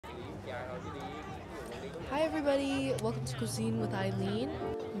Hi everybody, welcome to Cuisine with Eileen.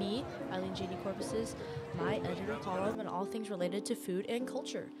 Me, Eileen Janie Corpuses, my editor column on all things related to food and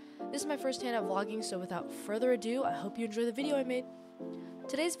culture. This is my first hand at vlogging, so without further ado, I hope you enjoy the video I made.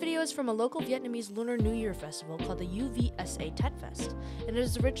 Today's video is from a local Vietnamese Lunar New Year festival called the UVSA Tet Fest, and it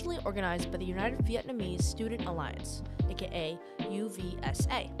is originally organized by the United Vietnamese Student Alliance, aka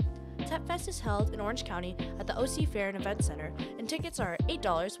UVSA. Tet Fest is held in Orange County at the OC Fair and Event Center, and tickets are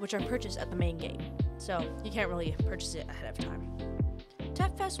 $8, which are purchased at the main gate, so you can't really purchase it ahead of time.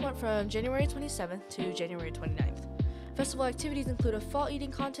 Tet Fest went from January 27th to January 29th. Festival activities include a fall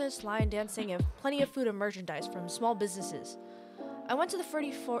eating contest, lion dancing, and plenty of food and merchandise from small businesses. I went to the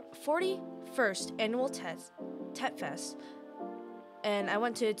 41st annual Tet Fest, and I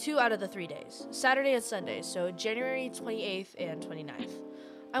went to 2 out of the 3 days, Saturday and Sunday, so January 28th and 29th.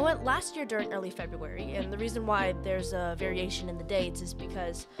 I went last year during early February, and the reason why there's a variation in the dates is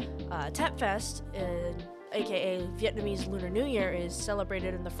because Tet Fest, aka Vietnamese Lunar New Year, is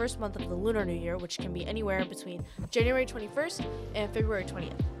celebrated in the first month of the Lunar New Year, which can be anywhere between January 21st and February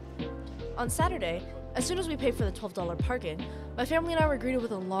 20th. On Saturday, as soon as we paid for the $12 parking, my family and I were greeted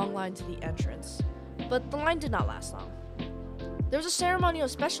with a long line to the entrance, but the line did not last long. There was a ceremonial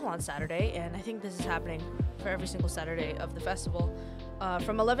special on Saturday, and I think this is happening for every single Saturday of the festival,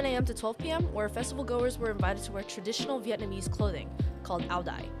 from 11 a.m. to 12 p.m., where festival goers were invited to wear traditional Vietnamese clothing called áo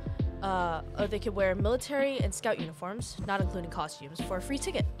dai. Or they could wear military and scout uniforms, not including costumes, for a free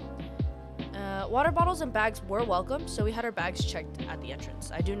ticket. Water bottles and bags were welcome, so we had our bags checked at the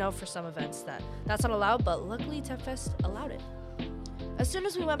entrance. I do know for some events that that's not allowed, but luckily Tet Fest allowed it. As soon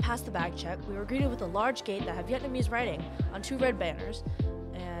as we went past the bag check, we were greeted with a large gate that had Vietnamese writing on 2 red banners,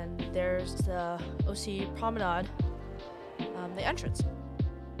 and there's the OC Promenade, the entrance.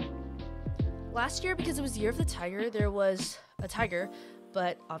 Last year, because it was the year of the tiger, there was a tiger,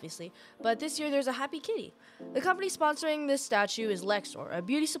 but this year there's a happy kitty. The company sponsoring this statue is Lexor, a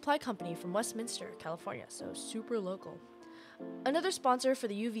beauty supply company from Westminster, California, so super local. Another sponsor for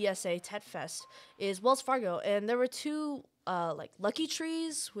the UVSA Tet Fest is Wells Fargo, and there were 2 lucky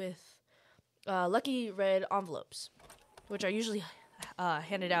trees with lucky red envelopes, which are usually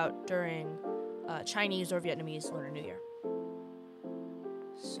handed out during Chinese or Vietnamese Lunar New Year.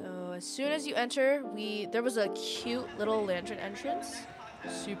 So as soon as you enter, there was a cute little lantern entrance,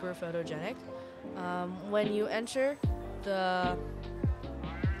 super photogenic. When you enter the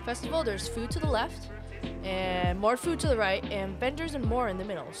festival, there's food to the left and more food to the right, and vendors and more in the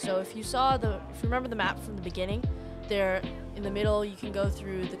middle. So if you remember the map from the beginning, there in the middle you can go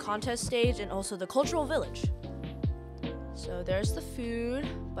through the contest stage and also the cultural village. So there's the food,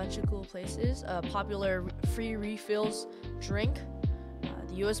 bunch of cool places, popular free refills drink,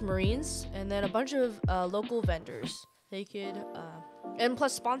 the U.S. Marines, and then a bunch of local vendors they could, and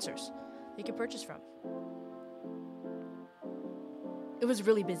plus sponsors they could purchase from. It was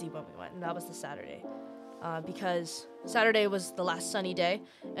really busy when we went, and that was the Saturday, because Saturday was the last sunny day,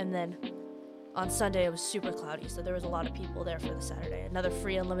 and then on Sunday it was super cloudy, so there was a lot of people there for the Saturday. Another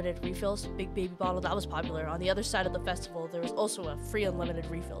free unlimited refills, big baby bottle, that was popular. On the other side of the festival, there was also a free unlimited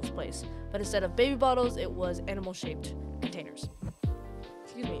refills place, but instead of baby bottles, it was animal-shaped containers.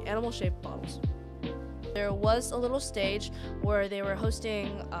 Animal-shaped bottles. There was a little stage where they were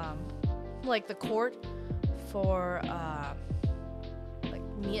hosting like the court for like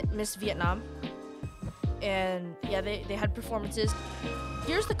Miss Vietnam, and yeah, they had performances.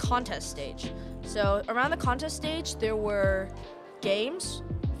 Here's the contest stage. So around the contest stage, there were games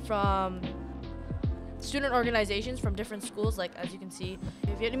from student organizations from different schools, like as you can see,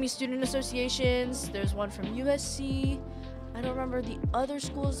 Vietnamese student associations. There's one from USC. I don't remember the other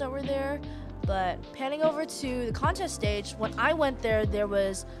schools that were there, but panning over to the contest stage, when I went there, there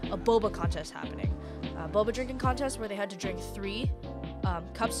was a boba contest happening. A boba drinking contest where they had to drink 3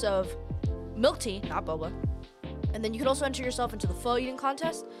 cups of milk tea, not boba. And then you could also enter yourself into the pho eating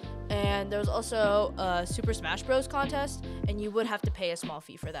contest. And there was also a Super Smash Bros contest, and you would have to pay a small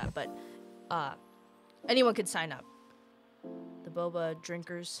fee for that, but anyone could sign up. The boba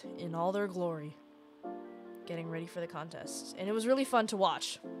drinkers in all their glory, getting ready for the contests, and it was really fun to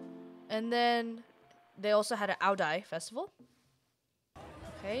watch. And then they also had an áo dai festival.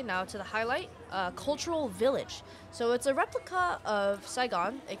 Okay, now to the highlight, cultural village. So it's a replica of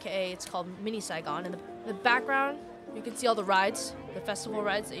Saigon, aka it's called Mini Saigon. In the background, you can see all the rides, the festival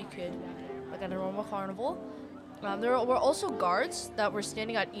rides that you could, like at a normal carnival. There were also guards that were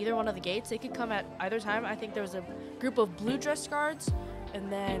standing at either one of the gates. They could come at either time. I think there was a group of blue dress guards and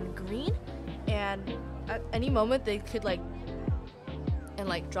then green, and at any moment they could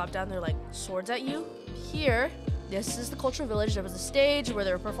drop down their swords at you. Here This is the cultural village. There was a stage where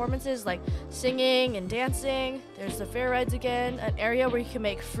there were performances like singing and dancing. There's the fair rides again, an area where you can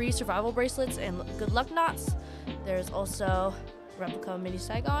make free survival bracelets and good luck knots. There's also replica mini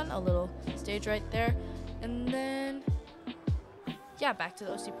Saigon, a little stage right there. And then, yeah, back to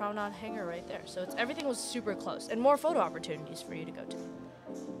the OC Promenade hangar right there. So everything was super close and more photo opportunities for you to go to.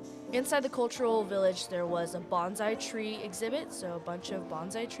 Inside the cultural village, there was a bonsai tree exhibit. So a bunch of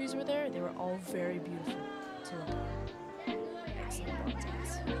bonsai trees were there. They were all very beautiful to look at. Excellent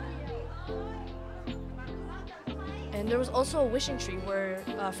bonsais. And there was also a wishing tree where,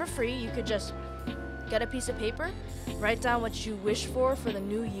 for free, you could just get a piece of paper, write down what you wish for the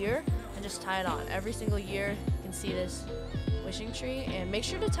new year, and just tie it on. Every single year, you can see this wishing tree, and make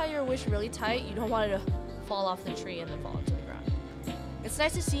sure to tie your wish really tight. You don't want it to fall off the tree and then fall into the ground. It's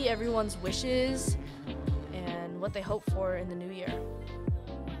nice to see everyone's wishes and what they hope for in the new year.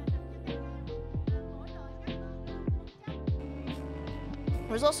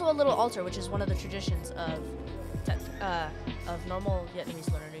 There's also a little altar, which is one of the traditions of normal Vietnamese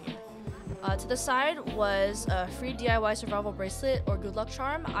Lunar New Year. To the side was a free DIY survival bracelet or good luck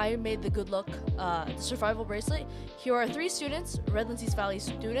charm. I made the the survival bracelet. Here are 3 students, Redlands East Valley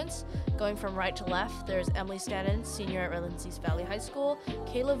students, going from right to left. There's Emily Stanton, senior at Redlands East Valley High School,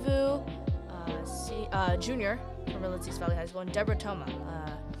 Kayla Vu, junior from Redlands East Valley High School, and Deborah Toma,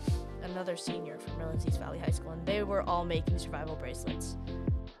 another senior from Redlands East Valley High School, and they were all making survival bracelets.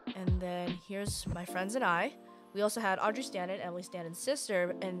 And then here's my friends and I. We also had Audrey Stanton, Emily Stanton's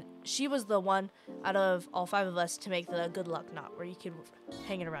sister, and she was the one out of all 5 of us to make the good luck knot where you could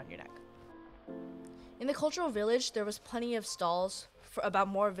hang it around your neck. In the cultural village, there was plenty of stalls about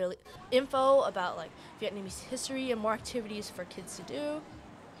more info about like Vietnamese history and more activities for kids to do.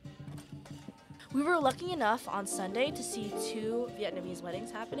 We were lucky enough on Sunday to see 2 Vietnamese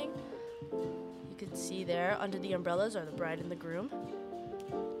weddings happening. You can see there under the umbrellas are the bride and the groom.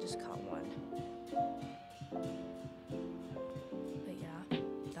 Just caught one. But yeah,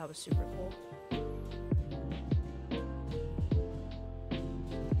 that was super cool.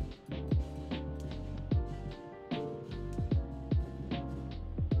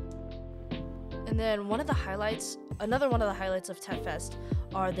 And then another one of the highlights of Tet Fest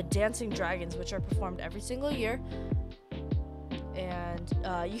are the dancing dragons, which are performed every single year. And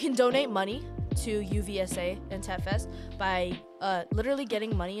you can donate money to UVSA and Tet Fest by literally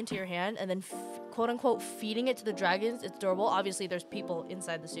getting money into your hand and then quote-unquote feeding it to the dragons. It's adorable. Obviously, there's people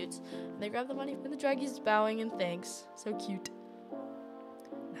inside the suits. And they grab the money and the dragon's bowing in thanks. So cute.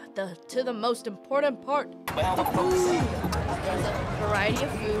 Now to the most important part. Food. There's a variety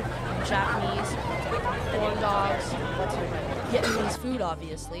of food. Japanese, corn dogs, Vietnamese food,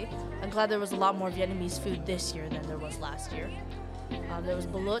 obviously. I'm glad there was a lot more Vietnamese food this year than there was last year. There was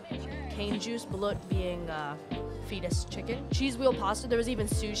balut, cane juice, balut being fetus chicken, cheese wheel pasta. There was even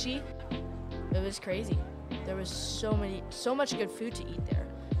sushi. It was crazy. There was so much good food to eat there.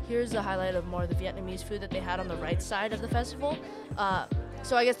 Here's a highlight of more of the Vietnamese food that they had on the right side of the festival.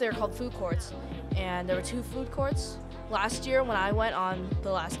 So I guess they were called food courts, and there were 2 food courts. Last year, when I went on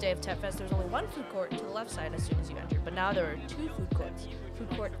the last day of Tet Fest, there was only 1 food court to the left side as soon as you entered, but now there are 2 food courts. Food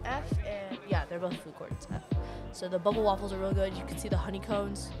court F and, yeah, they're both food courts F. So the bubble waffles are real good. You can see the honey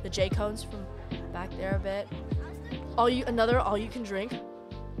cones, the J cones from back there a bit. All you can drink.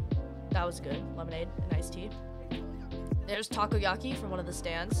 That was good. Lemonade and iced tea. There's takoyaki from one of the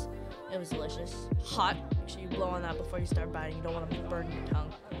stands. It was delicious. Hot. Make sure you blow on that before you start biting. You don't want to burn your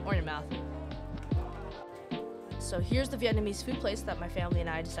tongue or your mouth. So here's the Vietnamese food place that my family and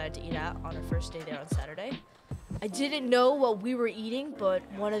I decided to eat at on our first day there on Saturday. I didn't know what we were eating, but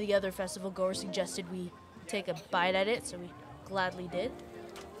one of the other festival goers suggested we take a bite at it, so we gladly did.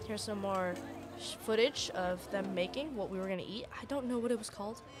 Here's some more footage of them making what we were gonna eat. I don't know what it was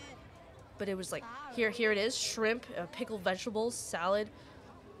called, but it was like, here it is, shrimp, pickled vegetables, salad,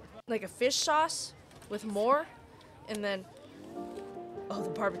 like a fish sauce with more, and then, oh, the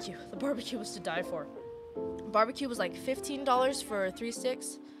barbecue. The barbecue was to die for. Barbecue was like $15 for 3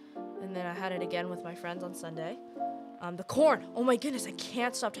 sticks, and then I had it again with my friends on Sunday. The corn, oh my goodness, I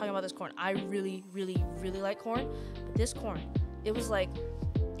can't stop talking about this corn. I really, really, really like corn, but this corn, it was like,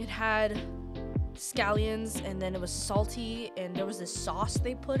 it had scallions, and then it was salty, and there was this sauce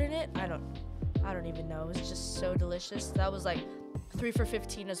they put in it. I don't even know. It was just so delicious. That was like 3 for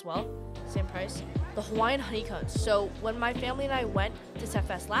 $15 as well, same price. The Hawaiian honeycombs. So when my family and I went to Tet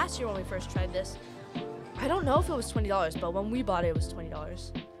Fest last year when we first tried this, I don't know if it was $20, but when we bought it, it was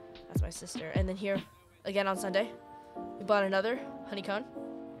 $20. That's my sister. And then here, again on Sunday, we bought another honeycomb.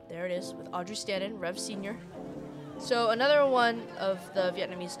 There it is with Audrey Stanton, Rev Senior. So another one of the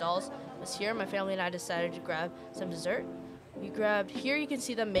Vietnamese stalls was here. My family and I decided to grab some dessert. We grabbed, here you can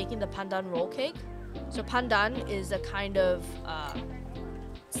see them making the pandan roll cake. So pandan is a kind of,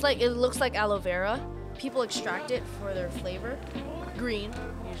 it looks like aloe vera. People extract it for their flavor. Green,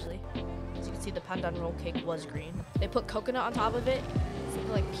 usually. As you can see, the pandan roll cake was green. They put coconut on top of it.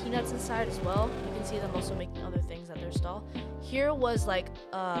 Something like peanuts inside as well. You can see them also making other things at their stall. Here was like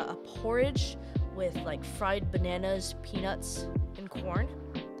a porridge with like fried bananas, peanuts, and corn.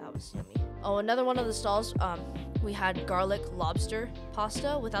 That was yummy. Oh, another one of the stalls, we had garlic lobster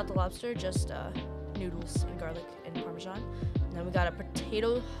pasta without the lobster, just noodles and garlic and parmesan. And then we got a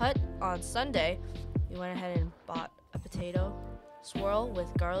potato hut on Sunday. We went ahead and bought a potato swirl with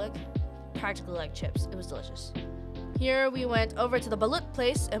garlic, practically like chips. It was delicious. Here we went over to the balut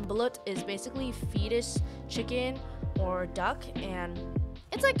place, and balut is basically fetus chicken or duck, and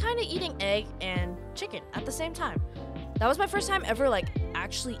it's like kind of eating egg and chicken at the same time. That was my first time ever like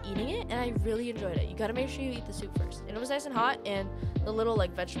actually eating it, and I really enjoyed it. You gotta make sure you eat the soup first. And it was nice and hot, and the little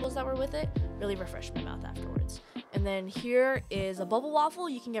like vegetables that were with it really refreshed my mouth afterwards. And then here is a bubble waffle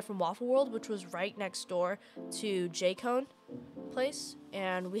you can get from Waffle World, which was right next door to J-Cone place.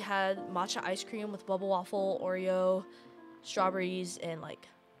 And we had matcha ice cream with bubble waffle, Oreo, strawberries, and like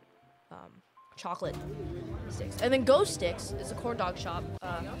chocolate sticks. And then Go Sticks is a corn dog shop.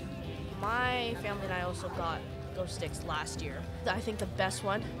 My family and I also got Go Sticks last year. I think the best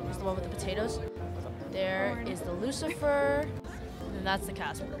one is the one with the potatoes. There is the Lucifer, and then that's the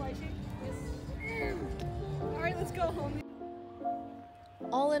Casper. Alright, let's go home.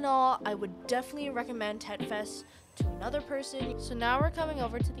 All in all, I would definitely recommend Tet Fest to another person. So now we're coming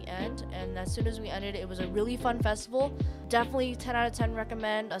over to the end, and as soon as we ended, it was a really fun festival. Definitely 10 out of 10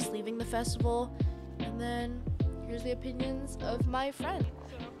 recommend us leaving the festival. And then here's the opinions of my friend.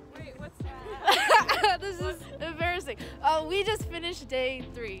 Wait, what's that? This is embarrassing. We just finished day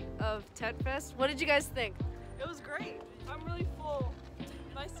 3 of Tet Fest. What did you guys think? It was great. I'm really full.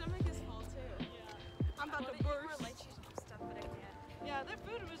 My stomach is full too. I'm about to burst. Yeah, their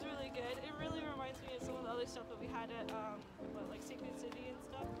food was really good. It really reminds me of some of the other stuff that we had at like Secret City and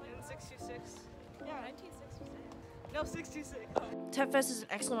stuff. Like in 626. Yeah, 1966. No, 626. Oh. Tet Fest is an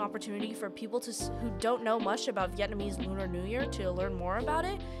excellent opportunity for people who don't know much about Vietnamese Lunar New Year to learn more about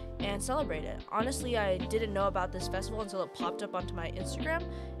it and celebrate it. Honestly, I didn't know about this festival until it popped up onto my Instagram,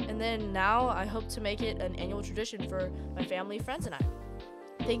 and then now I hope to make it an annual tradition for my family, friends, and I.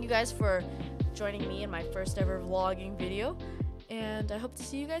 Thank you guys for joining me in my first ever vlogging video, and I hope to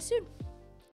see you guys soon.